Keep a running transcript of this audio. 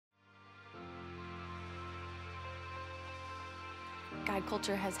guide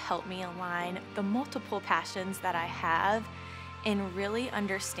culture has helped me align the multiple passions that I have in really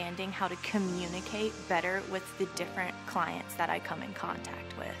understanding how to communicate better with the different clients that I come in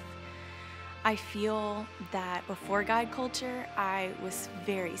contact with. I feel that before guide culture, I was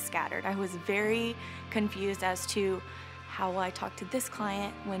very scattered. I was very confused as to how will I talk to this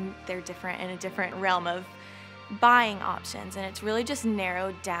client when they're different in a different realm of buying options. And it's really just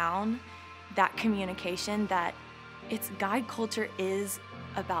narrowed down that communication that guide culture is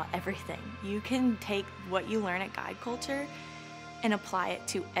about everything. You can take what you learn at guide culture and apply it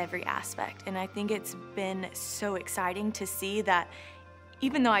to every aspect. And I think it's been so exciting to see that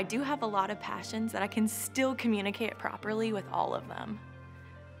even though I do have a lot of passions, that I can still communicate properly with all of them.